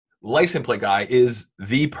License plate guy is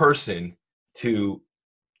the person to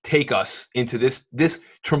take us into this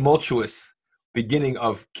tumultuous beginning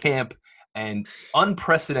of camp and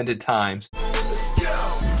unprecedented times.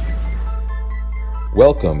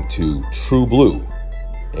 Welcome to True Blue,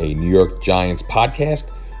 a New York Giants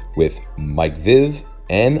podcast with Mike Viv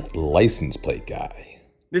and License Plate Guy.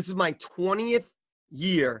 This is my 20th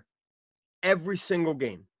year, every single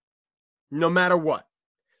game, no matter what.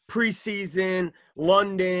 Preseason,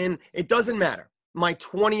 London, it doesn't matter. My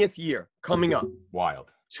 20th year coming up.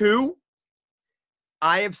 Wild. 2,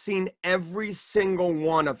 I have seen every single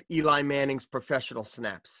one of Eli Manning's professional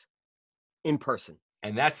snaps in person.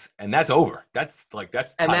 And that's over. That's tied up.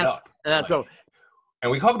 And that's over.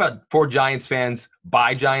 And we talk about for Giants fans,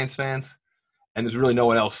 by Giants fans, and there's really no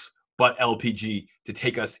one else but LPG to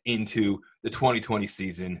take us into the 2020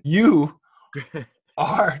 season. You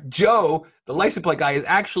are Joe, the license plate guy, is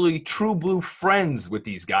actually True Blue friends with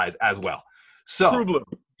these guys as well. So True Blue.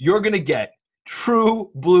 You're going to get True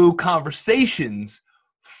Blue conversations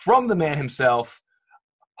from the man himself.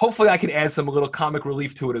 Hopefully I can add some little comic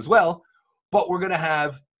relief to it as well. But we're going to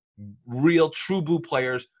have real True Blue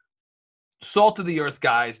players, salt of the earth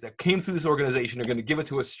guys that came through this organization are going to give it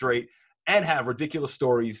to us straight and have ridiculous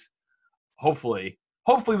stories. Hopefully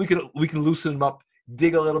we can loosen them up,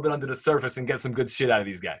 dig a little bit under the surface, and get some good shit out of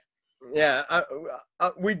these guys. Yeah,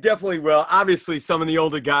 we definitely will. Obviously, some of the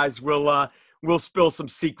older guys will spill some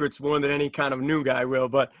secrets more than any kind of new guy will,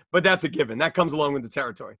 but that's a given. That comes along with the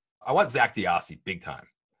territory. I want Zach Diassi big time.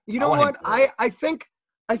 You know what? I think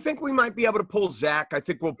we might be able to pull Zach. I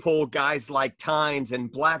think we'll pull guys like Tynes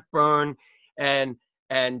and Blackburn and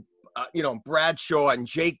Bradshaw and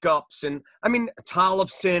Jacobs and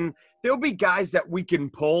Tollefson. There'll be guys that we can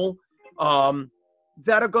pull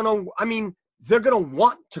that are they're gonna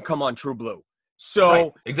want to come on True Blue. So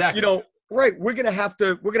right, exactly. We're gonna have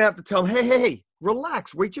to tell them, hey,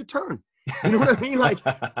 relax, wait your turn. You know what I mean? Like,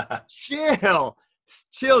 chill,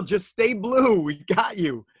 just stay blue. We got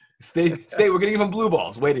you. Stay. We're gonna give them blue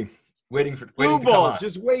balls. Waiting for blue balls.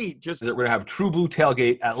 Just wait. We're gonna have True Blue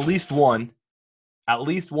tailgate at least one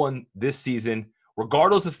this season,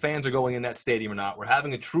 regardless if fans are going in that stadium or not. We're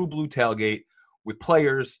having a True Blue tailgate with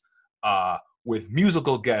players, with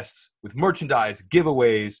musical guests, with merchandise,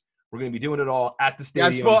 giveaways. We're gonna be doing it all at the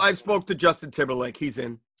stadium. I spoke to Justin Timberlake. He's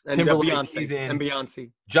in. And He's in. And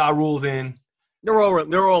Beyonce. Ja Rule's in. They're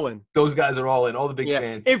all in. Those guys are all in. All the big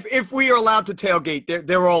fans. If we are allowed to tailgate,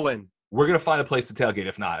 they're all in. We're gonna find a place to tailgate.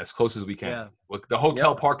 If not, as close as we can. Yeah. Look, the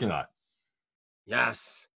hotel parking lot.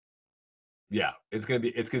 Yes. Yeah, it's gonna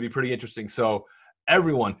be pretty interesting. So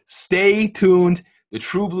everyone, stay tuned. The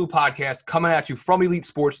True Blue podcast coming at you from Elite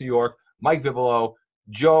Sports New York. Mike Vivolo,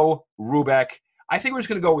 Joe Rubeck. I think we're just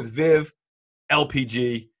gonna go with Viv,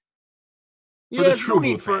 LPG. For the True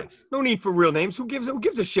Blue fans. No need for real names. Who gives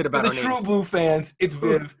a shit about our names? For the True Blue fans, it's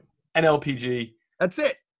Viv and LPG. That's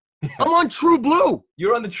it. I'm on True Blue.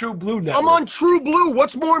 You're on the True Blue network. I'm on True Blue.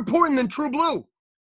 What's more important than True Blue?